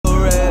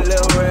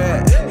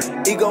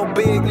no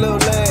big little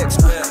legs.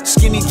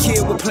 Skinny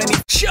kid with plenty.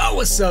 Yo,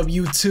 what's up,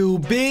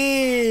 YouTube?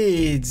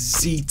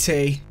 It's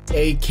ZTAY,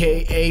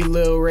 aka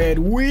Lil Red.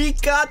 We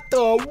got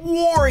the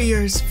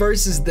Warriors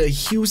versus the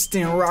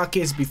Houston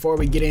Rockets. Before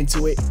we get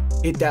into it,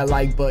 hit that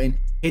like button,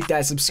 hit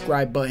that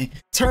subscribe button,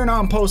 turn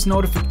on post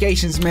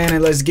notifications, man,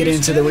 and let's get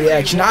into the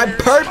reaction. I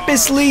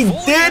purposely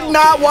did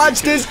not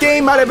watch this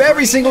game out of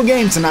every single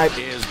game tonight,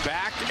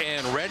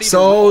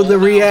 so the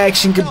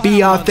reaction could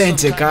be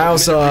authentic. I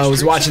also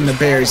was watching the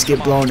Bears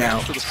get blown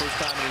out.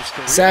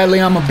 Sadly,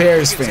 I'm a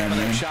Bears fan,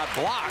 man.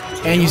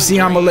 And you see,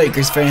 I'm a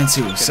Lakers fan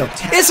too. So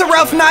it's a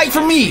rough night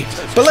for me.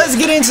 But let's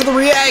get into the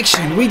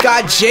reaction. We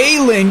got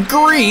Jalen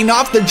Green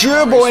off the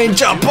dribble and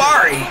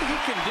Jabari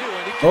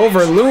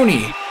over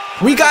Looney.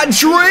 We got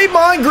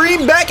Draymond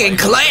Green back and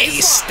Clay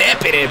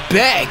stepping it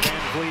back.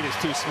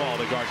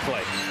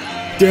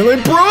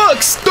 Dylan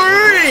Brooks,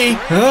 3!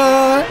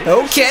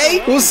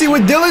 Okay, we'll see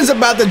what Dylan's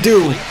about to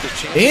do.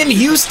 In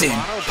Houston,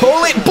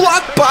 pull it,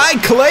 blocked by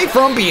Clay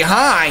from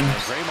behind.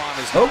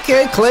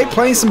 Okay, Clay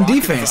playing some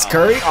defense.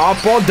 Curry,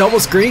 off ball, double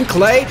screen,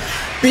 Clay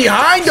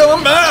behind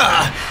him.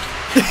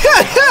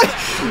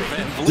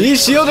 He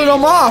shielded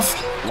him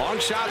off.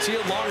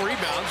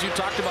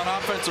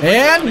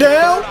 And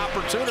down,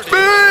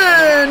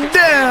 and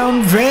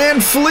down, Van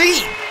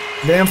Fleet.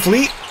 Van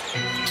Fleet.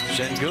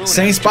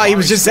 Same spot he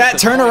was just at.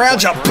 Turn around,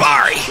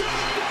 Jabari.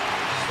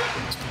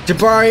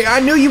 Jabari, I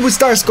knew you would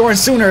start scoring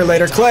sooner or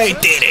later. Clay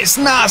did his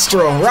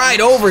nostril right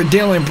over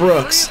Dylan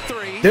Brooks.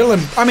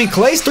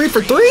 Clay's 3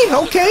 for 3.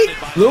 Okay.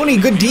 Looney,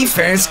 good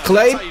defense.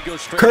 Clay,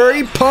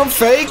 Curry, pump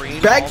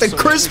fake. Back to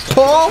Chris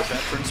Paul.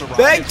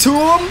 Back to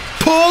him.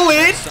 Pull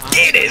it.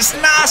 Get his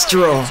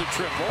nostril.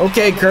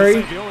 Okay,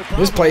 Curry.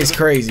 This play is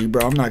crazy,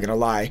 bro. I'm not gonna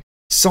lie.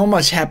 So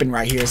much happened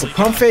right here. It's a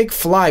pump fake,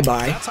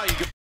 flyby.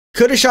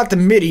 Could have shot the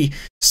midi.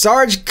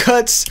 Sarge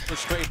cuts.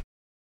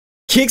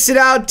 Kicks it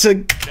out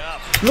to...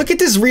 Look at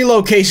this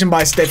relocation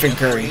by Stephen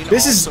Curry.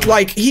 This is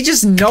like, he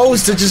just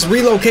knows to just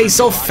relocate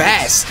so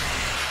fast.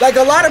 Like,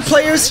 a lot of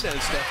players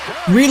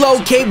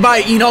relocate by,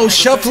 you know,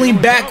 shuffling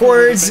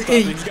backwards,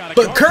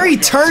 but Curry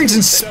turns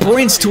and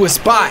sprints to a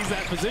spot.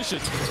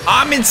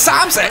 Amon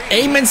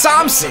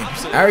Thompson.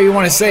 However you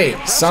want to say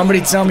it.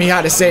 Somebody tell me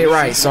how to say it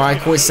right, so I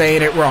quit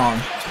saying it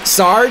wrong.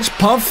 Sarge,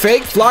 pump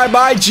fake,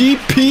 flyby,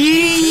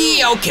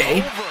 GP.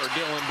 Okay.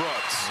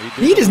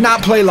 He does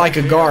not play like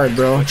a guard,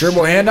 bro.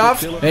 Dribble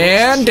handoff,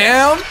 and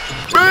down,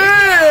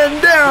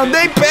 and down.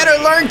 They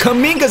better learn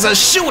Kuminga's a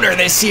shooter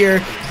this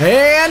year.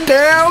 And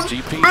down,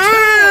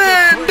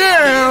 and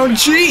down,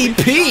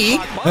 GP.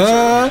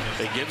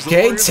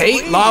 Okay,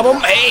 Tate, lob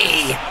him.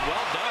 Hey.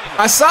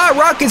 I saw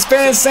Rockets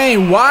fans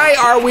saying, why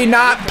are we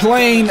not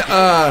playing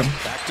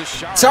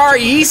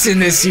Tari Eason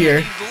this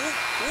year?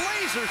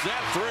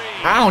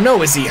 I don't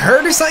know, is he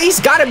hurt or something?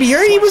 He's gotta be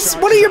hurt. He was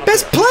one of your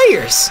best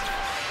players.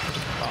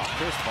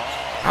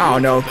 I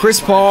don't know. Chris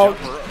Paul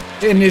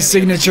in his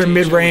signature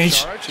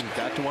mid-range.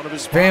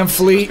 Van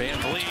Fleet.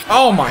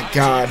 Oh my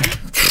God.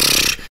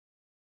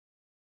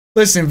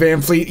 Listen,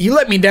 Van Fleet, you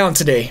let me down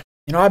today.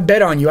 You know, I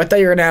bet on you. I thought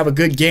you were gonna have a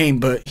good game,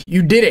 but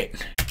you did it.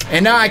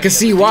 And now I can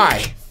see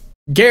why.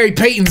 Gary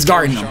Payton's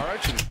guarding him.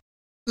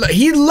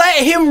 He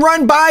let him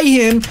run by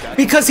him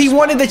because he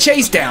wanted the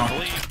chase down.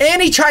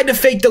 And he tried to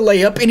fake the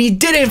layup, and he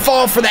didn't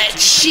fall for that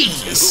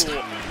cheese.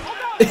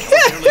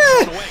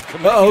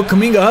 Uh-oh,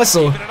 Kuminga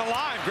hustle.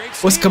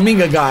 What's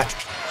Kuminga got?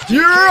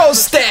 Euro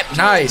step.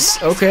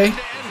 Nice. Okay.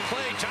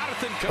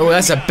 Oh,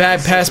 that's a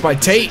bad pass by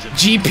Tate.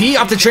 GP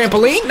off the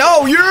trampoline.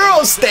 No,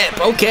 Euro step.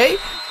 Okay.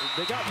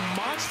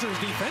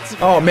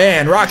 Oh,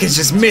 man. Rockets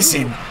just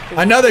missing.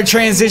 Another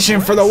transition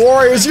for the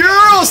Warriors.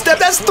 Euro step.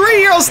 That's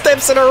 3 Euro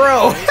steps in a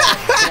row.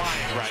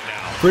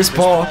 Chris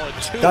Paul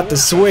got the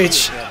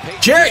switch.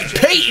 Jerry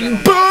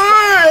Payton.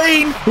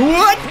 Bang!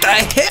 What the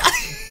hell?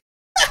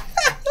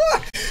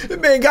 The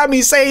man got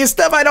me saying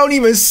stuff I don't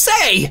even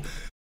say.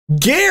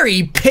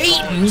 Gary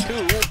Payton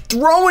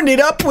throwing it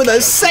up with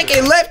a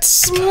second left,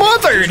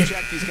 smothered.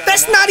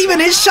 That's not even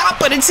his shot,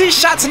 but it's his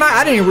shot tonight.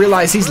 I didn't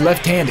realize he's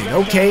left-handed.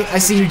 Okay, I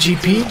see you,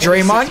 GP.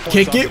 Draymond,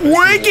 kick it.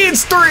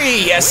 Wiggins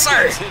 3. Yes,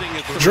 sir.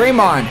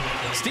 Draymond,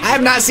 I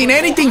have not seen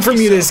anything from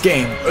you this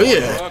game.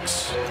 Ugh.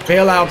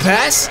 Bailout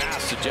pass.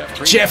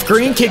 Jeff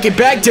Green, kick it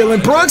back.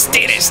 Dylan Brooks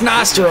did his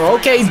nostril.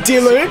 Okay,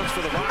 Dylan,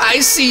 I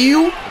see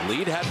you.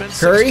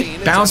 Curry,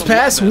 bounce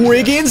pass.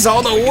 Wiggins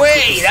all the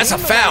way. That's a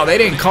foul. They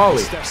didn't call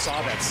it.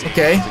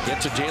 Okay.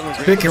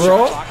 Pick and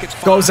roll.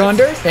 Goes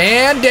under.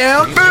 And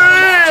down.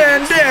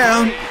 And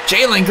down.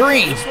 Jalen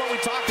Green.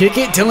 Kick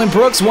it. Dylan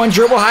Brooks. One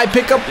dribble. High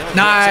pickup.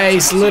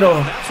 Nice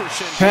little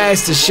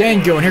pass to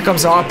Şengün. And here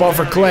comes the off ball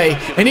for Clay.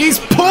 And he's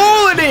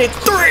pulling it.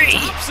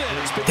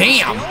 3.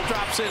 Damn.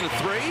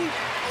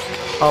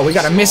 Oh, we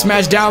got a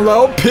mismatch down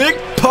low. Pick,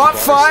 pop,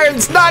 fire.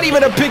 It's not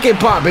even a pick and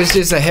pop. It's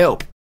just a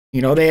help.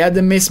 You know, they had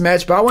the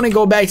mismatch, but I want to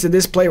go back to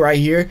this play right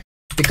here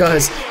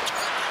because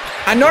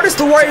I noticed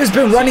the Warriors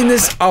been running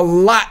this a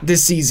lot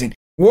this season.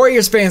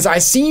 Warriors fans, I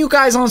seen you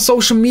guys on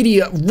social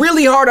media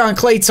really hard on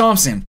Klay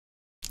Thompson.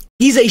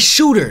 He's a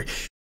shooter.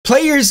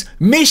 Players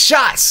miss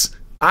shots.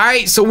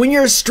 Alright, so when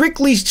you're a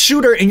strictly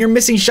shooter and you're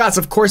missing shots,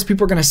 of course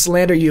people are going to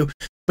slander you.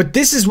 But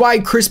this is why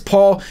Chris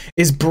Paul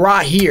is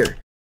brought here.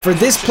 For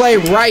this play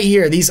right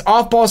here, these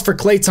off balls for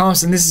Klay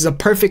Thompson, this is a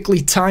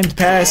perfectly timed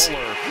pass.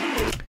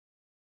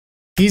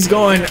 He's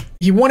going,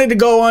 he wanted to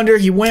go under,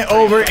 he went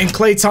over, and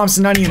Klay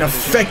Thompson not even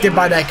affected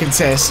by that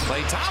contest.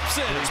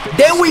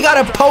 Then we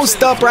got a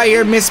post up right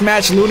here,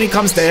 mismatch. Looney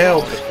comes to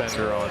help.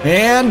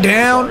 And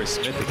down,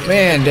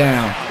 man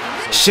down.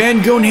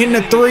 Şengün hitting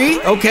a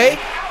three, okay.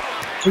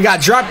 We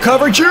got drop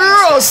coverage,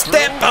 Euro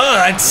step,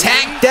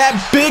 attack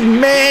that big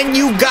man,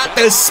 you got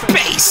the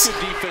space.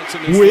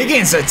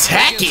 Wiggins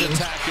attacking.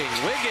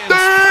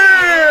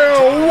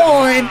 Damn,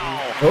 one.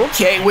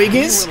 Okay,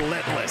 Wiggins.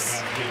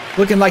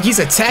 Looking like he's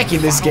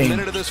attacking this game.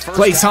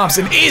 Klay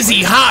Thompson, is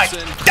he hot?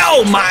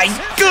 Oh my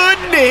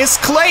goodness,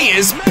 Klay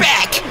is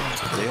back.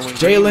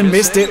 Jalen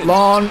missed it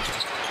long.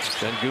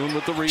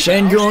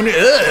 Şengün,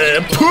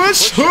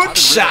 push hook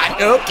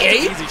shot,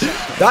 okay.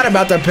 Thought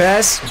about the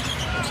pass.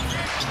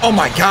 Oh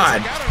my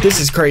god, this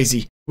is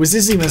crazy. Was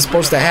this even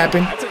supposed to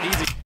happen?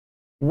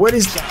 What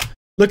is...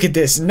 Look at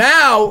this.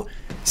 Now,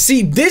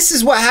 see, this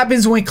is what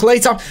happens when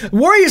Klay Thompson...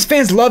 Warriors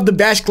fans love to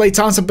bash Klay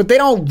Thompson, but they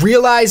don't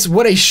realize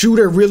what a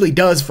shooter really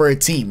does for a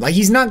team. Like,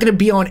 he's not going to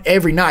be on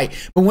every night.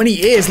 But when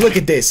he is, look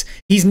at this.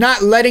 He's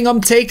not letting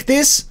them take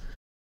this.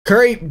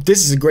 Curry,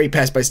 this is a great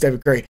pass by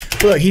Stephen Curry.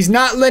 Look, he's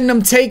not letting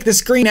them take the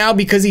screen now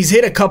because he's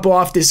hit a couple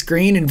off this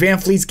screen and Van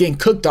Fleet's getting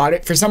cooked on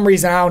it. For some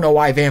reason, I don't know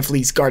why Van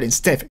Fleet's guarding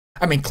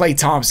Klay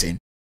Thompson.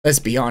 Let's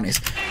be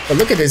honest. But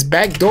look at this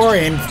backdoor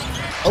and...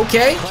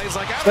 Okay,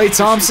 Klay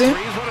Thompson.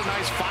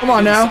 Come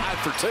on now.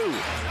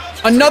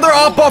 Another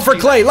off ball for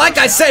Klay. Like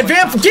I said,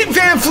 get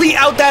Van Fleet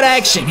out that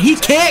action. He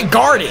can't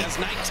guard it.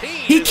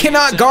 He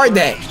cannot guard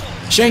that.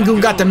 Şengün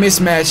got the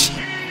mismatch.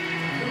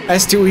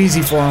 That's too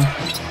easy for him.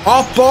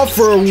 Off ball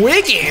for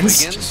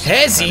Wiggins.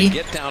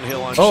 Hezzy.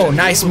 Oh,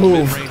 nice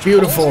move.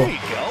 Beautiful.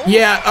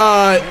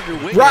 Yeah,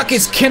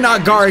 Rockets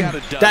cannot guard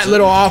that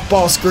little off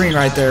ball screen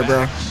right there,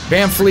 bro.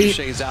 Van Fleet.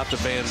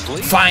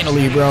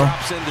 Finally, bro.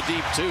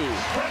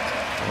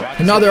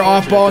 Another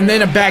off ball and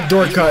then a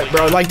backdoor cut,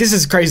 bro. Like, this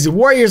is crazy. The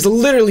Warriors are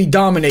literally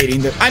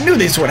dominating. I knew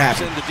this would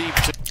happen.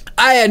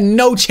 I had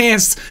no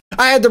chance.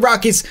 I had the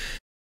Rockets.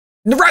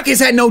 The Rockets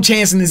had no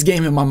chance in this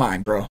game in my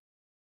mind, bro.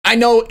 I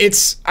know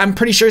I'm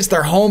pretty sure it's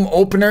their home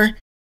opener.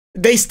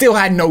 They still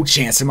had no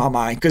chance in my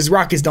mind because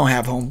Rockets don't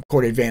have home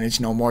court advantage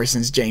no more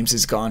since James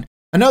is gone.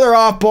 Another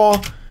off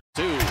ball.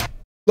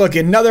 Look,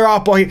 another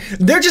off ball here.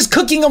 They're just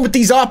cooking them with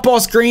these off ball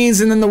screens,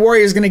 and then the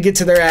Warriors gonna get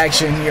to their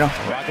action. You know,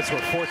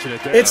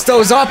 it's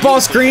those off ball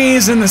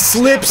screens and the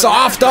slips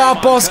off the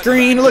off ball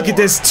screen. Look at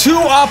this, 2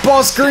 off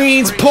ball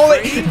screens. Pull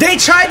it. They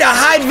tried to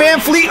hide Van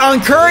Fleet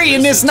on Curry,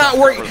 and it's not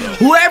working.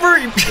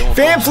 Whoever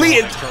Van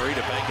Fleet.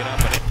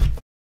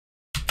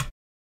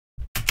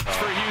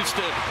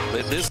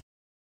 This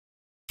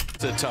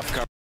is a tough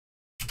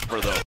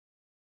cover though.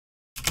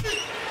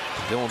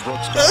 Dylan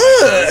Brooks.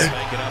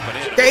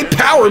 Okay,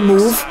 power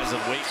move.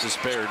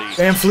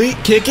 Van Fleet,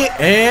 kick it,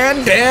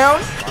 and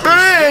down.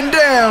 And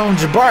down.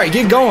 Jabari,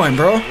 get going,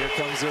 bro.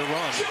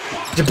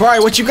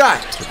 Jabari, what you got?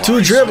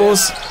 2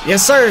 dribbles.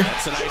 Yes, sir.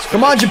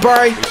 Come on,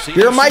 Jabari.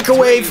 You're a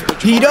microwave.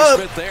 Heat up.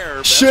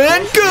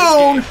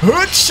 Şengün.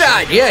 Hook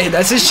shot. Yeah,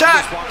 that's his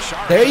shot.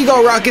 There you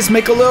go, Rockets.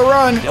 Make a little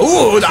run.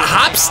 Ooh, the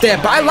hop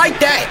step. I like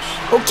that.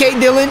 Okay,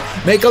 Dylan.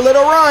 Make a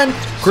little run.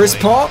 Chris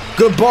Paul.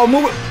 Good ball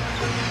move.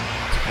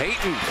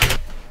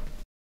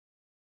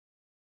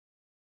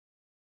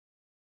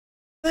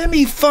 Let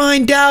me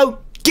find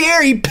out.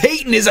 Gary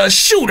Payton is a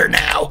shooter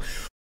now.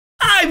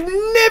 I've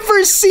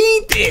never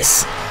seen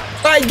this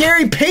by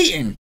Gary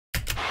Payton.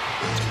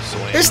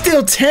 There's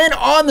still 10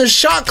 on the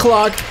shot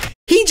clock.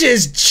 He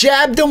just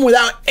jabbed him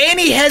without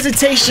any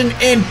hesitation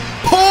and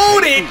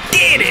pulled it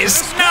in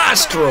his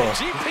nostril.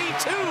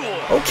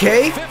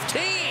 Okay.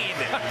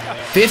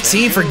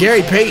 15 for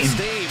Gary Payton.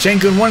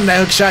 Şengün wanted that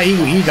hook shot.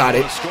 He got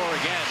it.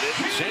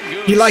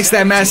 He likes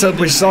that matchup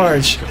with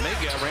Sarge.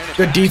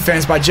 Good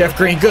defense by Jeff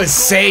Green. Good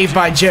save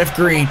by Jeff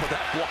Green.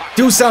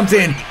 Do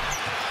something.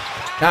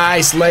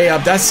 Nice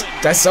layup.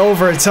 That's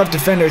over a tough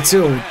defender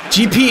too.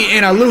 GP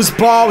in a loose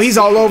ball. He's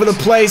all over the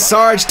place.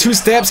 Sarge, 2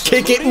 steps.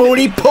 Kick it.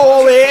 Moody.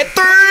 Pull it.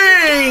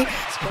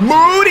 3.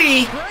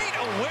 Moody.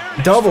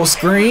 Double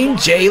screen.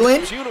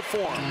 Jalen.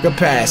 Good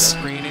pass.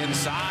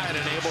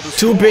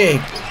 Too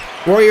big.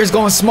 Warriors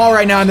going small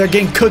right now and they're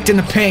getting cooked in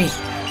the paint.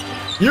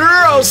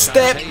 Euro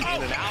step.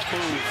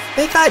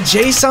 They got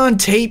Jason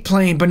Tate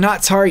playing, but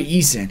not Tari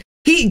Eason.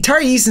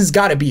 Tari Eason's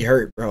got to be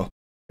hurt, bro.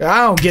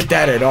 I don't get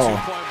that at all.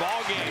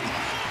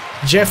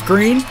 Jeff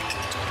Green.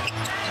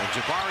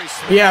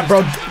 Yeah,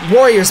 bro.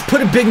 Warriors,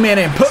 put a big man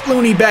in. Put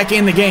Looney back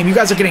in the game. You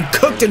guys are getting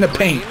cooked in the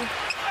paint.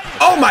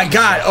 Oh, my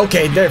God.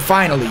 Okay, they're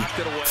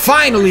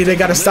finally they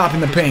got to stop in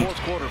the paint.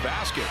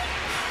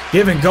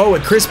 Give and go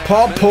with Chris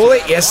Paul. Pull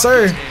it. Yes,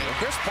 sir.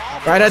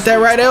 Right at that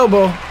right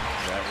elbow.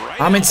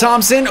 Amin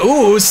Thompson.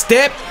 Ooh,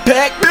 step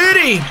back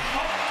booty.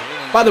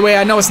 By the way,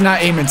 I know it's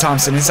not Amin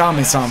Thompson. It's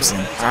Amin Thompson.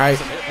 All right.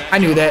 I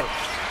knew that.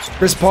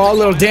 Chris Paul,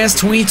 little dance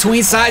tween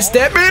side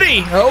step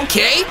booty.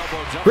 Okay.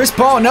 Chris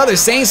Paul, another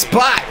same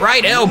spot,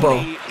 right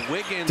elbow.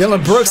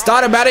 Dylan Brooks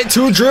thought about it,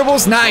 2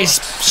 dribbles, nice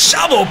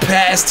shovel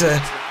pass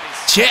to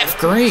Jeff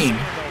Green.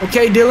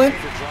 Okay, Dylan,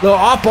 little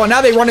off ball.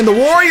 Now they running the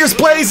Warriors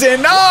plays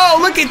in. Oh,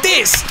 look at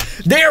this.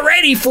 They're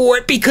ready for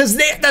it because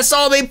that's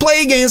all they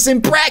play against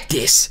in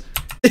practice.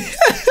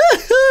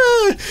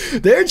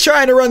 They're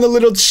trying to run the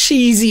little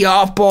cheesy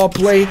off-ball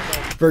play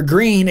for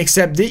Green,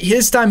 except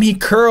this time he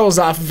curls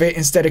off of it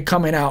instead of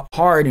coming out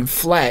hard and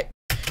flat.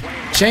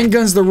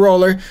 Şengün's the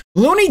roller.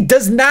 Looney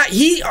does not,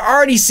 he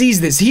already sees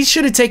this. He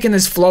should have taken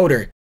this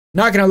floater.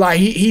 Not gonna lie,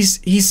 he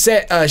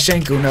set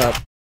Şengün up.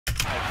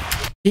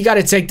 He got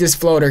to take this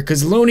floater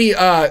because Looney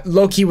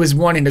low-key was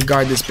wanting to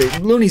guard this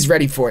bit. Looney's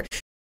ready for it.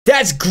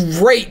 That's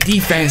great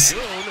defense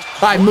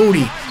by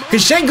Moody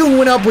because Şengün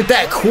went up with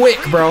that quick,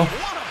 bro.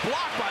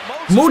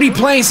 Moody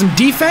playing some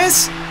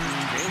defense.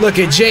 Look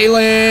at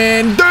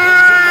Jalen.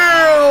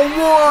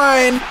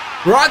 Damn, 1.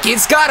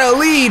 Rockets got a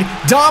lead,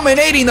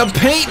 dominating the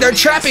paint. They're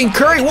trapping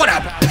Curry. What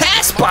a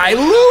pass by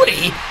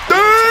Looney.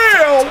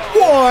 Damn,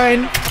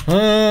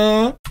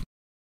 1.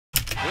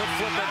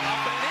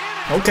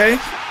 Okay.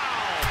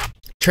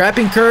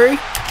 Trapping Curry.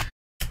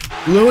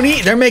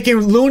 Looney, they're making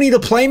Looney the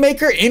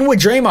playmaker in with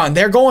Draymond.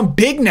 They're going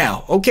big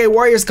now. Okay,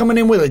 Warriors coming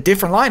in with a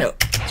different lineup.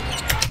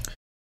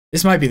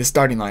 This might be the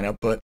starting lineup,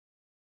 but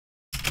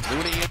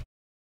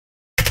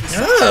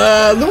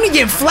Looney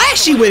getting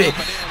flashy with it.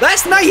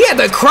 Last night he had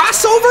the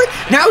crossover.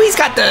 Now he's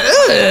got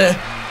the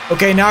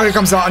Okay, now here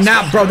comes on.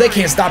 Now, bro, they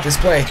can't stop this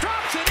play.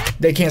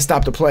 They can't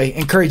stop the play.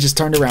 And Curry just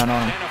turned around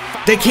on him.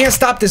 They can't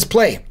stop this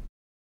play.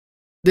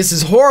 This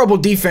is horrible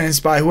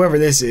defense by whoever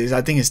this is.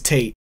 I think it's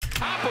Tate.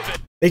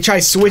 They try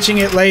switching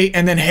it late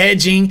and then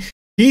hedging.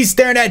 He's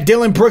staring at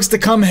Dylan Brooks to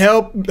come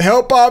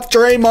help off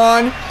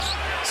Draymond.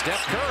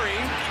 Steph Curry.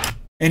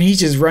 And he's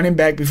just running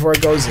back before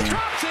it goes in.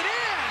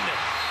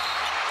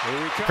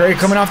 Curry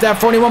coming off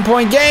that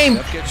 41-point game.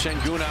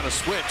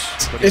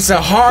 It's a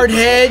hard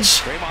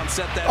hedge.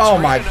 Oh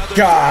my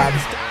God.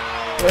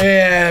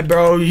 Yeah,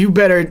 bro, you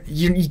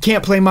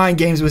can't play mind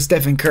games with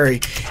Stephen Curry.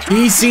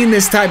 He's seen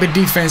this type of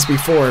defense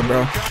before,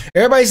 bro.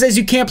 Everybody says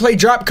you can't play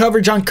drop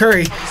coverage on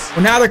Curry.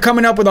 Well, now they're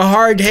coming up with a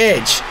hard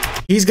hedge.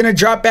 He's gonna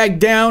drop back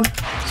down.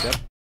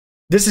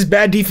 This is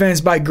bad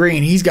defense by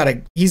Green. He's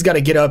gotta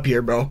get up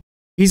here, bro.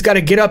 He's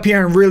gotta get up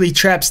here and really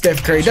trap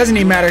Steph Curry. Doesn't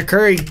even matter.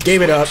 Curry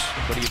gave it up.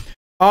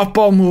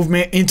 Off-ball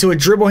movement into a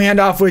dribble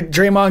handoff with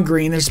Draymond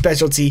Green, their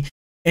specialty.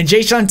 And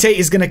Jason Tate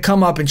is going to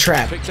come up and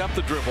trap.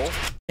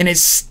 And it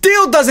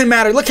still doesn't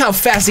matter. Look how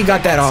fast he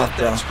got that off,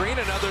 bro.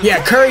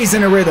 Yeah, Curry's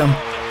in a rhythm.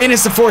 And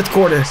it's the 4th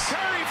quarter.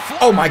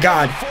 Oh, my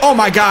God. Oh,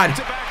 my God.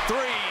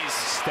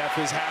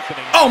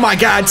 Oh, my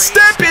God.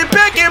 Step it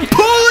back and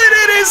pull it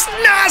in his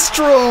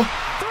nostril.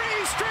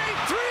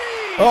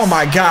 Oh,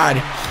 my God.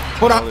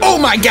 Hold on. Oh,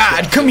 my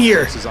God. Come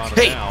here.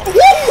 Hey.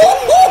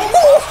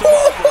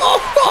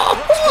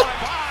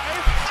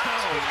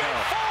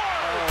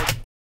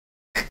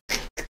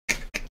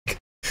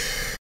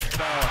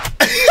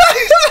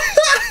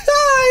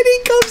 And he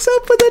comes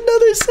up with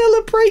another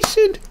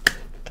celebration.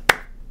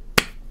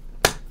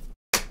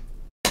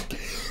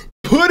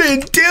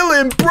 Putting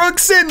Dylan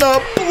Brooks in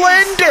the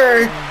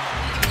blender.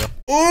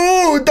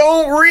 Ooh,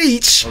 don't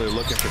reach.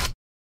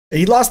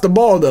 He lost the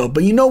ball though,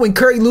 but you know when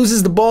Curry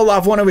loses the ball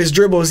off one of his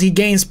dribbles, he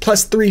gains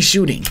 +3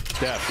 shooting.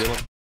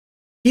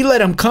 He let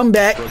him come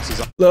back.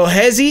 Little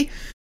hezzy.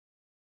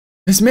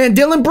 This man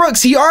Dylan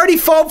Brooks, he already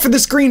fought for the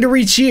screen to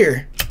reach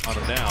here.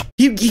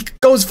 He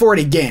goes for it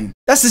again.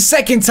 That's the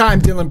 2nd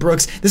time, Dylan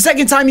Brooks. The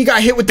 2nd time he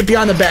got hit with the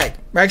behind the back.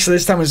 Actually,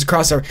 this time it was a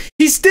crossover.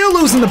 He's still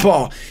losing the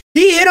ball.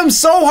 He hit him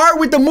so hard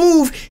with the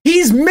move,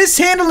 he's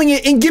mishandling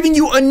it and giving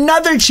you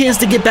another chance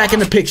to get back in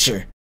the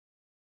picture.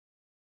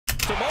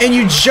 And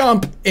you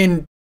jump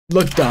and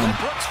look dumb.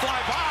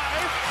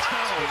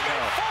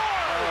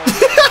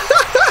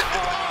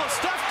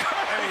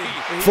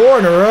 4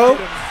 in a row.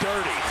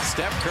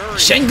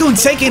 Şengün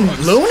taking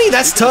Looney?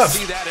 That's tough.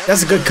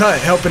 That's a good cut,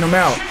 helping him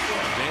out.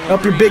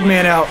 Help your big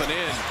man out.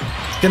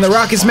 Can the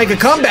Rockets make a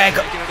comeback?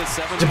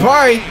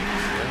 Jabari,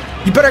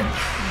 you better...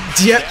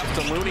 Yep.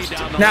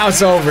 Now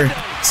it's over.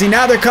 See,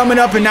 now they're coming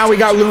up, and now we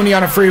got Looney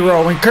on a free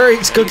roll. When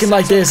Curry's cooking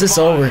like this, it's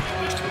over.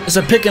 It's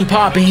a pick and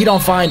pop, and he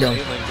don't find him.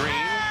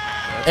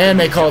 And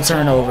they call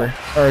turnover.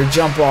 Or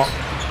jump ball.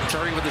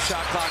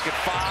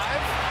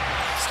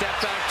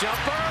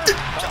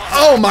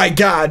 Oh, my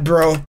God,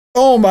 bro.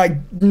 Oh my,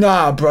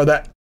 nah, bro,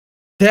 that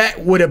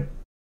would have.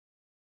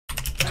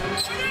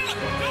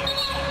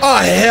 Oh,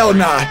 hell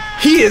nah.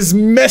 He is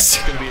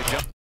messing.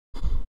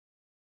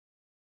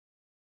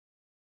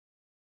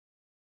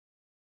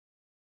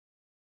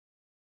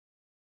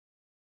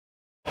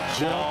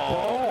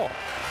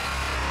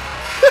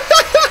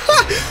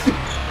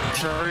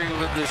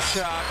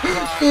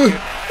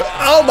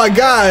 Oh my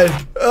God.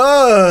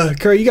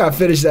 Curry, you gotta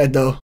finish that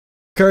though.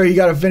 Curry, you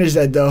gotta finish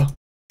that though.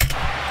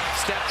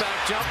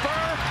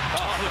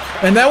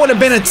 And that would have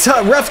been a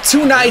rough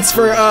 2 nights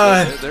for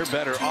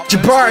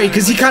Jabari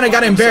because he kind of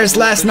got embarrassed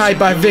last night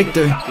by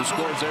Victor.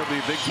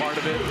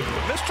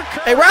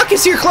 Hey,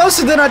 Rockets, you're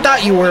closer than I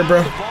thought you were,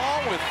 bro.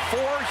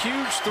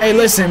 huge three. Hey,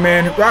 listen,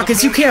 man.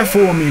 Rockets, you can't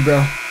fool me, bro.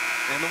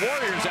 And the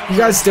Warriors You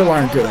guys still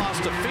aren't good.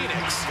 lost to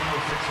Phoenix.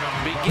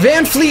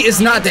 Van Fleet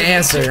is not the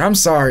answer. I'm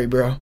sorry,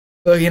 bro.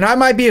 Look, you know, I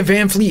might be a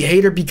Van Fleet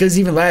hater because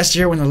even last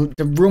year when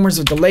the rumors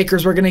of the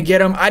Lakers were going to get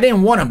him, I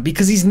didn't want him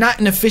because he's not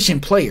an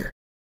efficient player.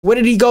 Where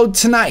did he go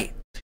tonight?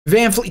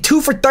 Van Fleet,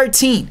 2 for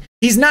 13.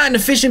 He's not an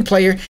efficient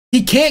player.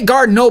 He can't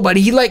guard nobody.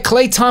 He let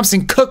Klay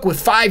Thompson cook with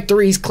 5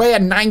 threes. Klay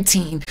had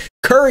 19.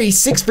 Curry,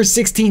 6 for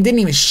 16. Didn't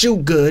even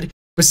shoot good,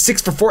 but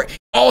 6 for 4.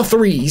 All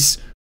threes.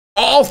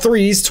 All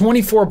threes,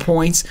 24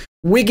 points.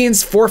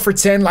 Wiggins, 4 for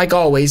 10, like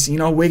always. You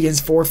know, Wiggins,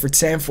 4 for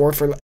 10, 4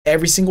 for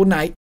every single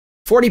night.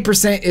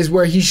 40% is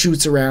where he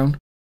shoots around.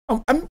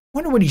 I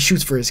wonder what he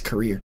shoots for his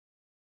career.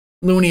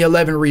 Looney,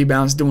 11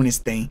 rebounds, doing his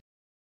thing.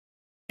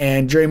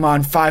 And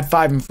Draymond, 5,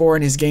 5, and 4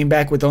 in his game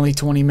back with only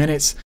 20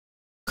 minutes.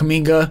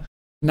 Kuminga,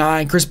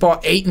 9. Chris Paul,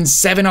 8 and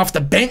 7 off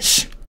the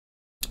bench.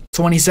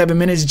 27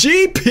 minutes.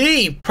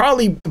 GP,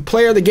 probably the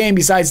player of the game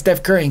besides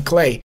Steph Curry and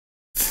Klay.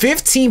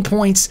 15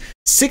 points,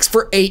 6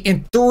 for 8,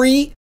 and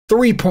 3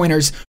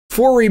 3-pointers,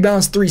 4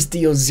 rebounds, 3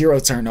 steals, 0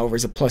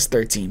 turnovers, a plus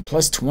 13.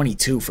 Plus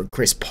 22 for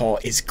Chris Paul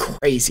is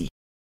crazy.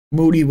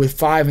 Moody with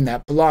 5 in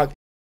that block.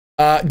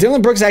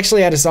 Dylan Brooks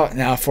actually had a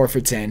solid, 4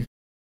 for 10.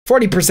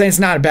 40% is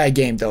not a bad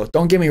game, though.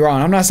 Don't get me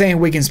wrong. I'm not saying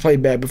Wiggins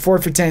played bad, but 4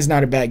 for 10 is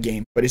not a bad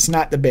game, but it's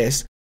not the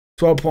best.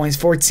 12 points,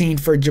 14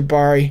 for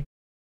Jabari.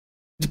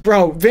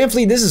 Bro, Van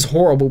Fleet, this is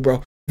horrible,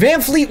 bro.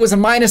 Van Fleet was a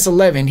minus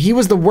 11. He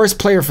was the worst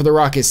player for the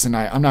Rockets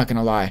tonight. I'm not going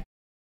to lie.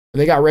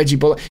 They got Reggie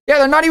Bullock. Yeah,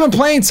 they're not even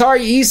playing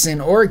Tari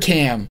Eason or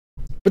Cam,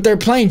 but they're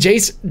playing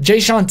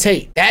Jayshawn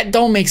Tate. That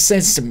don't make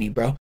sense to me,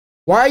 bro.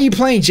 Why are you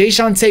playing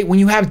Jayshawn Tate when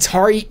you have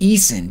Tari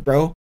Eason,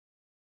 bro?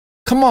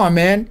 Come on,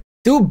 man.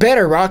 Do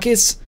better,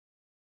 Rockets.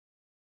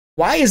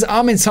 Why is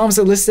Amin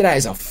Thompson listed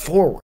as a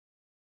forward?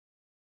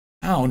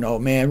 I don't know,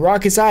 man.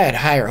 Rockets, I had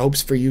higher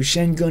hopes for you.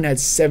 Şengün had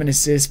 7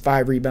 assists,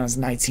 5 rebounds,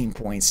 19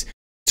 points.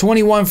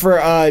 21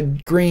 for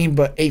Green,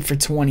 but 8 for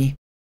 20.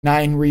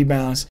 9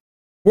 rebounds.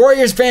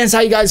 Warriors fans, how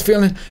you guys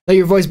feeling? Let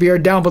your voice be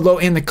heard down below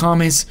in the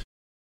comments.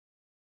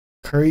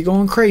 Curry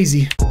going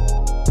crazy.